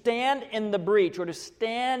 To stand in the breach, or to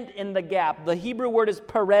stand in the gap. The Hebrew word is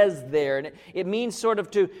perez there, and it means sort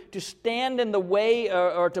of to stand in the way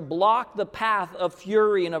or to block the path of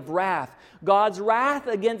fury and of wrath. God's wrath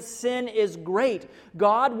against sin is great.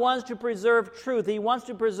 God wants to preserve truth. He wants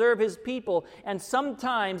to preserve His people, and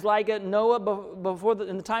sometimes, like at Noah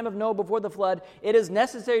in the time of Noah before the flood, it is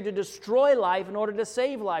necessary to destroy life in order to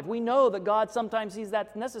save life. We know that God sometimes sees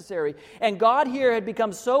that's necessary, and God here had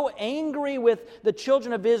become so angry with the children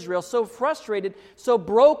of Israel, so frustrated, so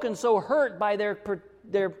broken, so hurt by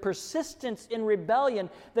their persistence in rebellion,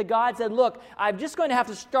 that God said, look, I'm just going to have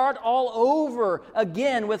to start all over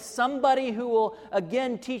again with somebody who will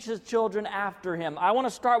again teach His children after him. I want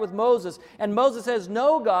to start with Moses. And Moses says,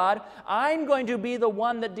 no, God, I'm going to be the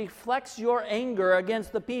one that deflects your anger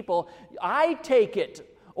against the people. I take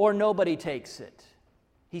it, or nobody takes it.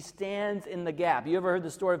 He stands in the gap. You ever heard the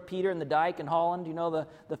story of Peter in the dike in Holland? You know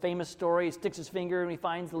the famous story. He sticks his finger and he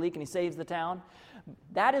finds the leak and he saves the town.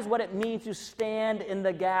 That is what it means to stand in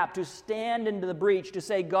the gap, to stand into the breach, to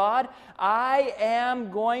say, God, I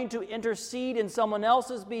am going to intercede in someone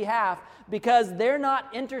else's behalf because they're not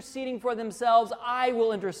interceding for themselves. I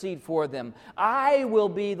will intercede for them. I will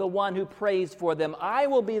be the one who prays for them. I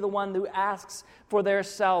will be the one who asks for their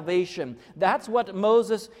salvation. That's what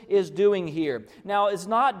Moses is doing here. Now, it's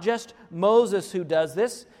not just Moses who does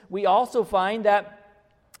this. We also find that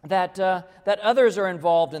others are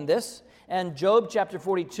involved in this. And Job chapter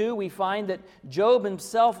 42, we find that Job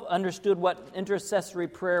himself understood what intercessory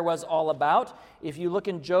prayer was all about. If you look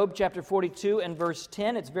in Job chapter 42 and verse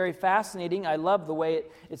 10, it's very fascinating. I love the way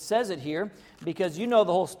it says it here, because you know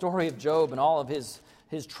the whole story of Job and all of his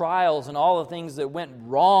trials and all the things that went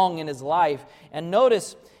wrong in his life. And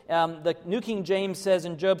notice the New King James says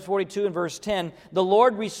in Job 42 and verse 10, the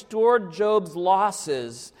Lord restored Job's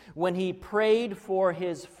losses when he prayed for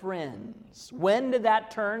his friends. When did that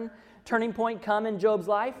turning point come in Job's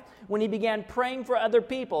life? When he began praying for other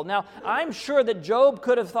people. Now, I'm sure that Job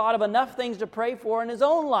could have thought of enough things to pray for in his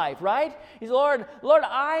own life, right? He's, Lord,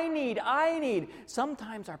 I need.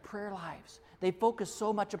 Sometimes our prayer lives, they focus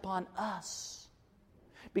so much upon us.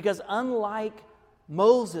 Because unlike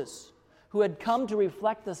Moses, who had come to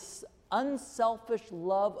reflect the unselfish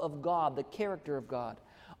love of God, the character of God,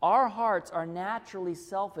 our hearts are naturally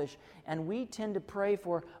selfish, and we tend to pray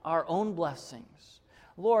for our own blessings.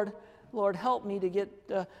 Lord, help me to get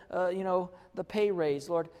the pay raise.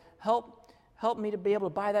 Lord, help me to be able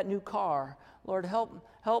to buy that new car. Lord,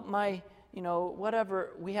 help my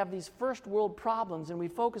whatever. We have these first world problems, and we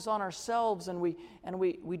focus on ourselves, and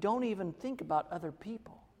we don't even think about other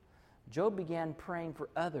people. Job began praying for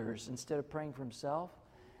others instead of praying for himself,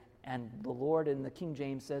 and the Lord, in the King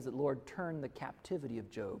James says that Lord turned the captivity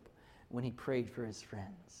of Job when he prayed for his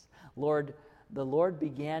friends. The Lord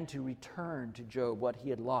began to return to Job what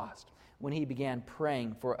he had lost when he began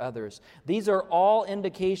praying for others. These are all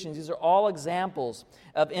indications, these are all examples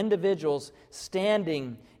of individuals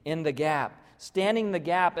standing in the gap. Standing in the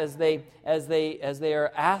gap as they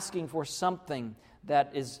are asking for something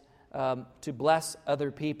that is to bless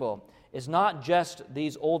other people. is not just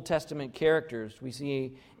these Old Testament characters we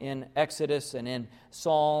see in Exodus and in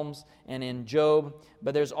Psalms and in Job,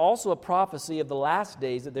 but there's also a prophecy of the last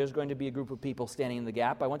days that there's going to be a group of people standing in the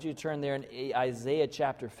gap. I want you to turn there in Isaiah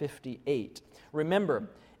chapter 58. Remember,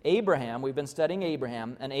 Abraham, we've been studying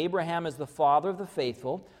Abraham, and Abraham is the father of the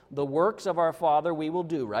faithful. The works of our father we will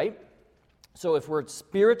do, right? So if we're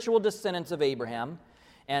spiritual descendants of Abraham,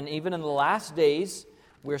 and even in the last days,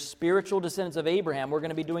 we're spiritual descendants of Abraham, we're going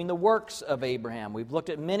to be doing the works of Abraham. We've looked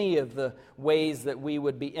at many of the ways that we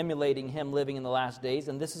would be emulating him living in the last days,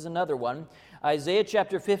 and this is another one. Isaiah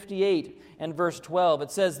chapter 58 and verse 12,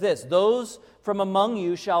 it says this, "Those from among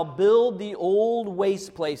you shall build the old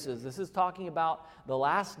waste places." This is talking about the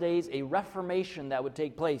last days, a reformation that would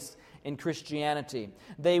take place in Christianity.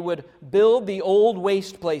 They would build the old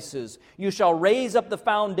waste places. "You shall raise up the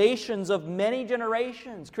foundations of many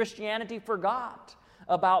generations." Christianity forgot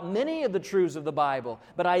about many of the truths of the Bible.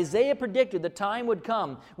 But Isaiah predicted the time would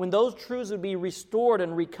come when those truths would be restored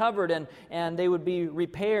and recovered and they would be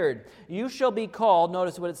repaired. "You shall be called,"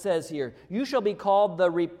 notice what it says here, "you shall be called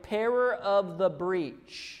the repairer of the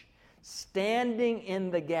breach," standing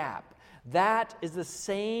in the gap. That is the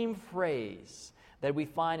same phrase that we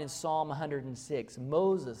find in Psalm 106.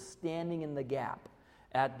 Moses standing in the gap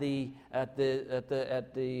at the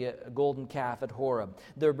golden calf at Horeb.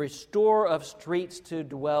 "The restorer of streets to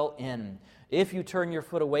dwell in. If you turn your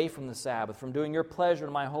foot away from the Sabbath, from doing your pleasure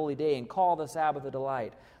in my holy day, and call the Sabbath a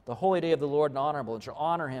delight, the holy day of the Lord an honorable, and shall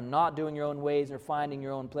honor him, not doing your own ways, nor finding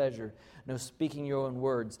your own pleasure, no speaking your own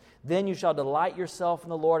words. Then you shall delight yourself in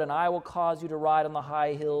the Lord, and I will cause you to ride on the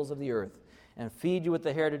high hills of the earth, and feed you with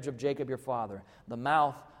the heritage of Jacob your father. The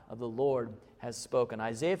mouth of the Lord has spoken."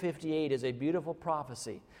 Isaiah 58 is a beautiful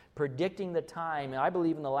prophecy predicting the time, and I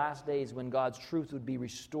believe in the last days, when God's truth would be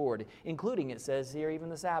restored, including, it says here, even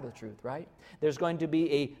the Sabbath truth, right? There's going to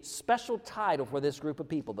be a special title for this group of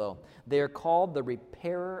people, though. They are called the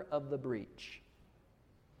repairer of the breach,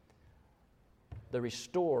 the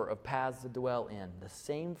restorer of paths to dwell in. The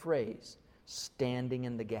same phrase, standing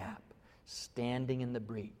in the gap, standing in the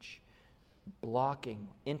breach, blocking,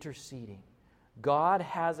 interceding. God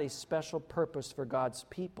has a special purpose for God's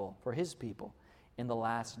people, for His people, in the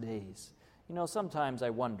last days. You know, sometimes I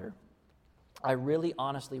wonder, I really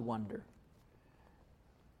honestly wonder,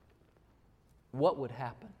 what would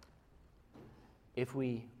happen if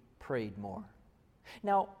we prayed more?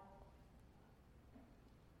 Now,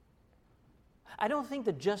 I don't think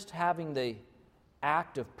that just having the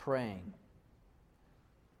act of praying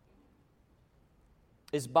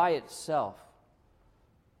is by itself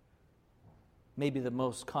maybe the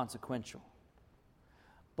most consequential.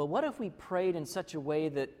 But what if we prayed in such a way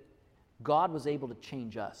that God was able to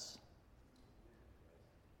change us?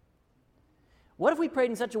 What if we prayed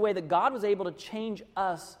in such a way that God was able to change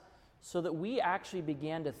us so that we actually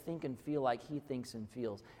began to think and feel like He thinks and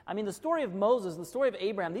feels? I mean, the story of Moses, the story of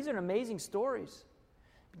Abraham, these are amazing stories.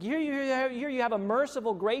 Here you have a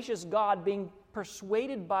merciful, gracious God being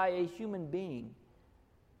persuaded by a human being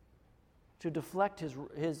to deflect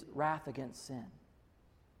his wrath against sin.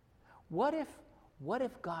 What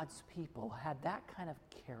if God's people had that kind of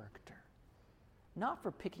character? Not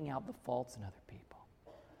for picking out the faults in other people,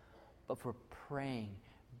 but for praying,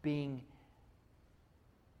 being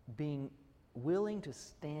willing to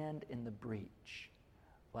stand in the breach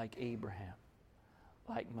like Abraham,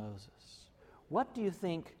 like Moses. What do you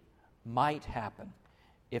think might happen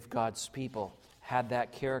if God's people had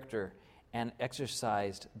that character and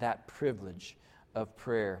exercised that privilege of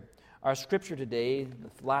prayer? Our scripture today, the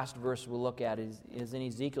last verse we'll look at, is in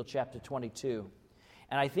Ezekiel chapter 22.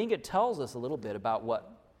 And I think it tells us a little bit about what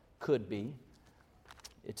could be.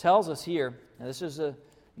 It tells us here, and this is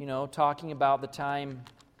talking about the time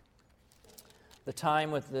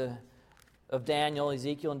of Daniel.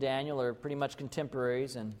 Ezekiel and Daniel are pretty much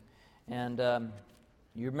contemporaries, and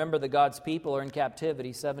you remember that God's people are in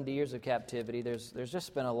captivity, 70 years of captivity. There's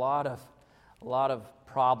just been a lot of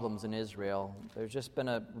problems in Israel. There's just been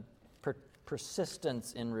a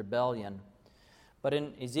persistence in rebellion. But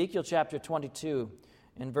in Ezekiel chapter 22,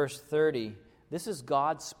 in verse 30, this is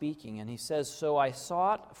God speaking, and He says, "So I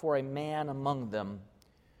sought for a man among them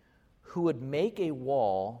who would make a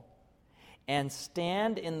wall and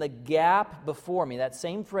stand in the gap before me." That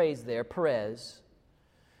same phrase there, Perez.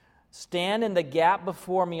 "Stand in the gap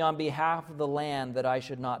before me on behalf of the land, that I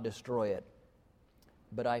should not destroy it.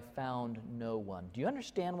 But I found no one." Do you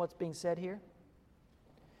understand what's being said here?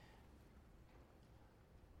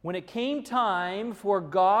 When it came time for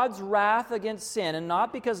God's wrath against sin, and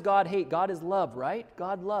not because God hates, God is love, right?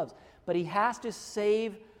 God loves. But He has to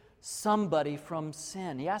save somebody from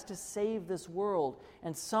sin. He has to save this world.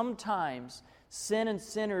 And sometimes sin and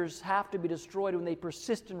sinners have to be destroyed when they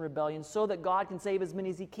persist in rebellion so that God can save as many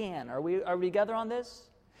as He can. Are we together on this?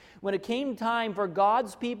 When it came time for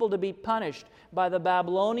God's people to be punished by the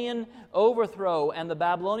Babylonian overthrow and the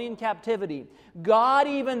Babylonian captivity, God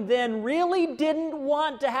even then really didn't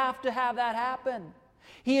want to have that happen.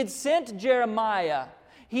 He had sent Jeremiah.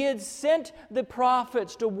 He had sent the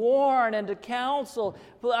prophets to warn and to counsel.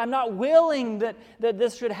 I'm not willing that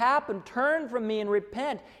this should happen. Turn from me and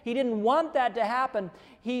repent. He didn't want that to happen.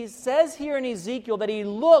 He says here in Ezekiel that he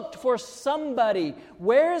looked for somebody.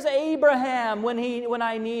 Where's Abraham when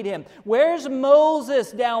I need him? Where's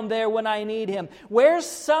Moses down there when I need him? Where's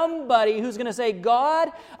somebody who's going to say, God,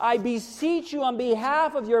 I beseech you on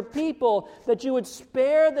behalf of your people that you would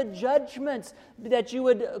spare the judgments, that you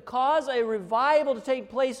would cause a revival to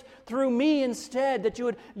take place through me instead, that you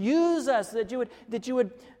would use us, that you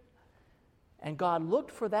would. And God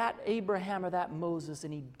looked for that Abraham or that Moses,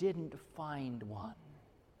 and He didn't find one.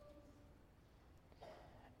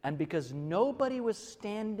 And because nobody was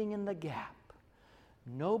standing in the gap,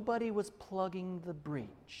 nobody was plugging the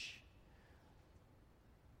breach,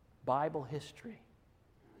 Bible history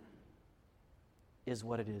is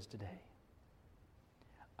what it is today.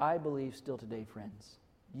 I believe still today, friends,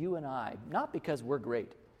 you and I, not because we're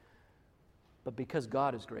great, but because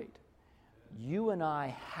God is great, you and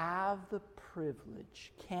I can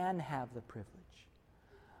have the privilege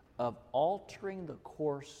of altering the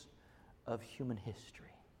course of human history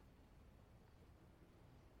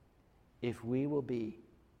if we will be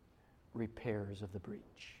repairers of the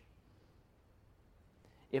breach.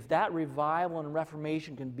 If that revival and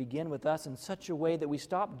reformation can begin with us in such a way that we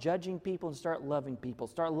stop judging people and start loving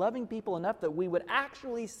people enough that we would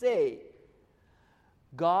actually say,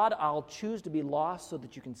 God, I'll choose to be lost so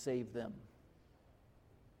that you can save them.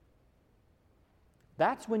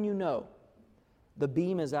 That's when you know the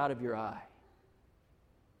beam is out of your eye.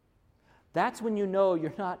 That's when you know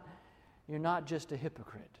you're not just a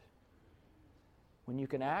hypocrite. When you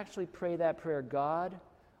can actually pray that prayer, God,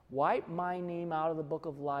 wipe my name out of the book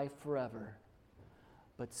of life forever,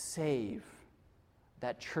 but save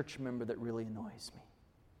that church member that really annoys me.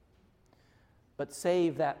 But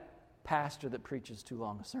save that pastor that preaches too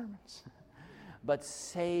long of sermons. But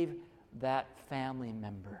save that family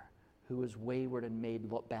member who is wayward and made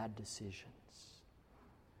bad decisions.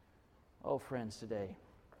 Oh, friends, today,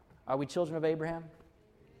 are we children of Abraham?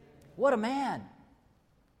 What a man!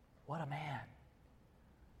 What a man.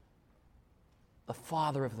 The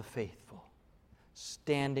father of the faithful,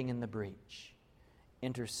 standing in the breach,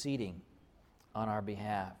 interceding on our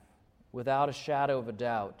behalf. Without a shadow of a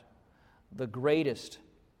doubt, the greatest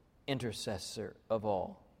intercessor of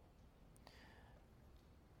all.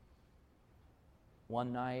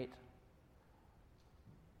 One night,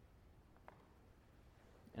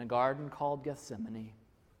 in a garden called Gethsemane,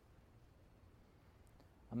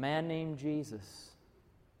 a man named Jesus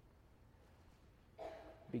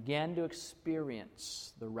began to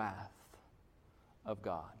experience the wrath of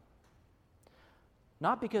God.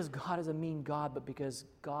 Not because God is a mean God, but because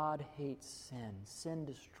God hates sin. Sin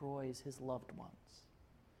destroys His loved ones.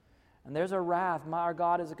 And there's a wrath. Our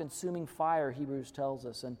God is a consuming fire, Hebrews tells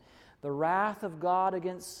us. And the wrath of God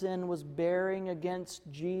against sin was bearing against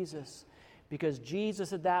Jesus because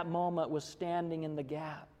Jesus at that moment was standing in the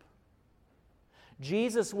gap.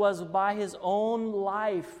 Jesus was by His own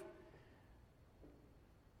life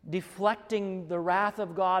deflecting the wrath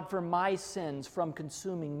of God for my sins from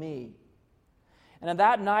consuming me. And on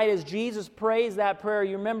that night, as Jesus prays that prayer,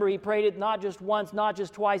 you remember He prayed it not just once, not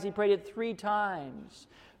just twice, He prayed it 3 times.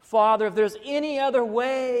 Father, if there's any other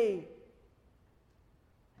way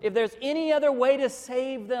to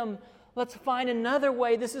save them, let's find another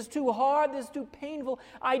way. This is too hard, this is too painful.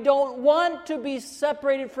 I don't want to be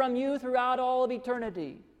separated from you throughout all of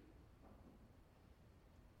eternity.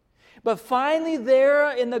 But finally there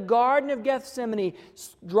in the Garden of Gethsemane,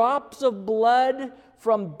 drops of blood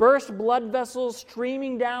from burst blood vessels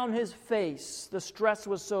streaming down His face. The stress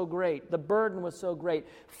was so great. The burden was so great.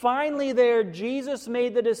 Finally there, Jesus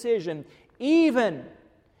made the decision, even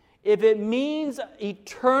if it means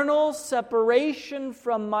eternal separation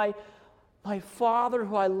from my Father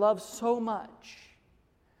who I love so much,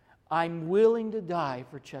 I'm willing to die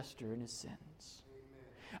for Chester and his sins.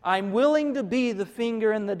 I'm willing to be the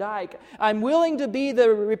finger in the dike. I'm willing to be the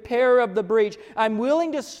repairer of the breach. I'm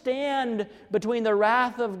willing to stand between the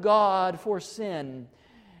wrath of God for sin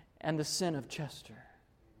and the sin of Chester.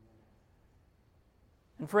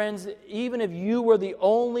 And friends, even if you were the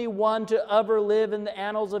only one to ever live in the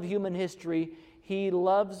annals of human history, He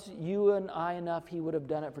loves you and I enough, He would have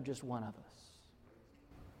done it for just one of us.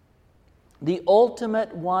 The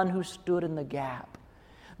ultimate one who stood in the gap,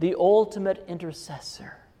 the ultimate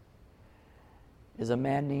intercessor, is a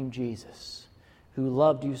man named Jesus who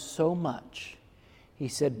loved you so much, He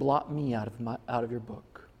said, blot me out of your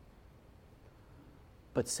book,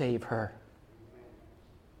 but save her.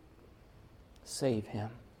 Save him.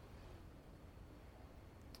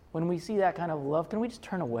 When we see that kind of love, can we just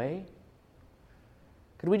turn away?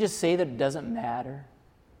 Could we just say that it doesn't matter?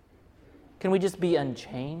 Can we just be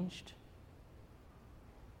unchanged?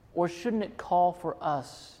 Or shouldn't it call for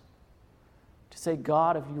us to say,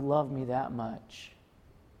 God, if you love me that much,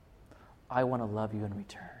 I want to love you in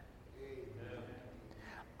return. Amen.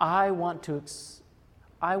 I want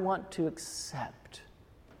to accept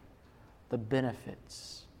the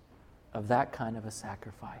benefits of that kind of a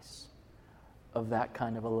sacrifice, of that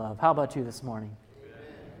kind of a love. How about you this morning? Amen.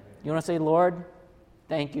 You want to say, Lord,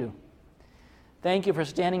 thank you. Thank you for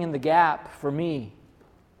standing in the gap for me.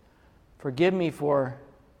 Forgive me for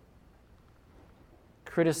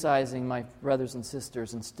criticizing my brothers and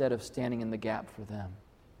sisters instead of standing in the gap for them.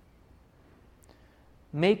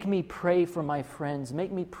 Make me pray for my friends.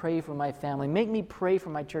 Make me pray for my family. Make me pray for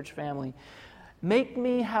my church family. Make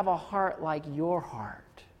me have a heart like your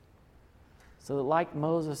heart, so that like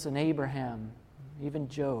Moses and Abraham, even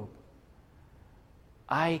Job,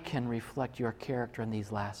 I can reflect your character in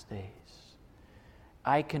these last days.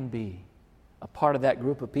 I can be a part of that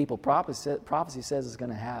group of people prophecy says is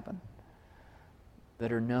going to happen,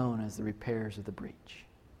 that are known as the repairers of the breach,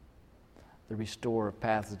 the restorer of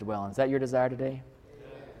paths to dwell in. Is that your desire today?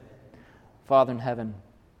 Father in heaven,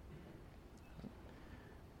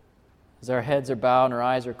 as our heads are bowed and our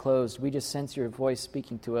eyes are closed, we just sense your voice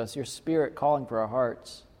speaking to us, your Spirit calling for our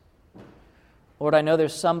hearts. Lord, I know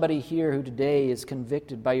there's somebody here who today is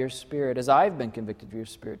convicted by your Spirit, as I've been convicted by your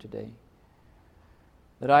Spirit today,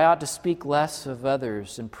 that I ought to speak less of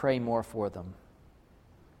others and pray more for them.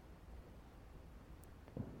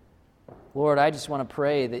 Lord, I just want to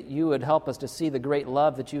pray that you would help us to see the great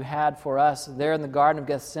love that you had for us there in the Garden of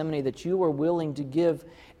Gethsemane, that you were willing to give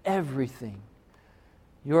everything,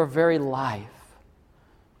 your very life,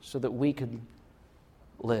 so that we could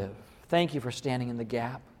live. Thank you for standing in the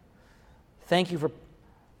gap. Thank you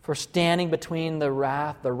for standing between the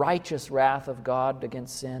righteous wrath of God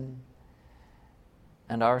against sin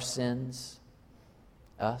and our sins,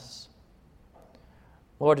 us.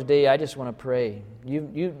 Lord, today I just want to pray.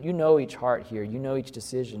 You know each heart here. You know each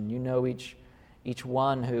decision. You know each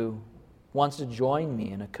one who wants to join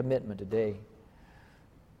me in a commitment today.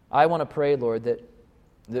 I want to pray, Lord,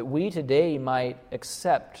 that we today might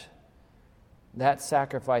accept that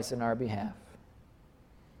sacrifice in our behalf.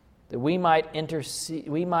 That we might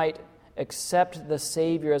accept the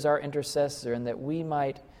Savior as our intercessor, and that we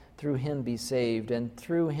might, through Him, be saved, and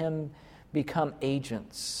through Him become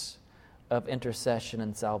agents of intercession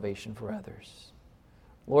and salvation for others.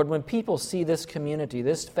 Lord, when people see this community,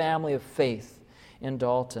 this family of faith in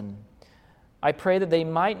Dalton, I pray that they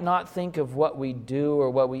might not think of what we do or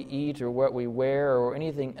what we eat or what we wear or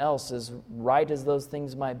anything else, as right as those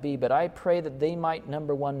things might be, but I pray that they might,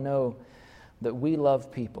 number one, know that we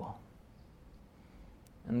love people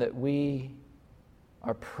and that we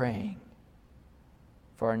are praying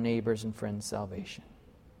for our neighbors' and friends' salvation.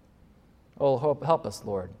 Oh, help us,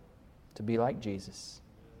 Lord, to be like Jesus.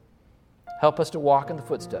 Help us to walk in the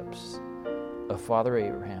footsteps of Father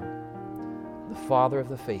Abraham, the father of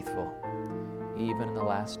the faithful, even in the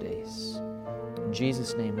last days. In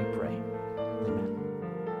Jesus' name we pray. Amen.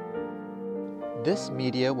 This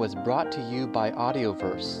media was brought to you by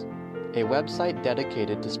Audioverse, a website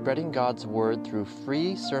dedicated to spreading God's Word through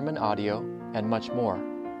free sermon audio and much more.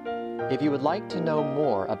 If you would like to know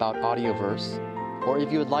more about Audioverse, or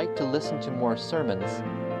if you would like to listen to more sermons,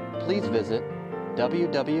 please visit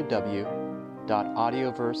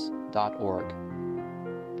www.audioverse.org.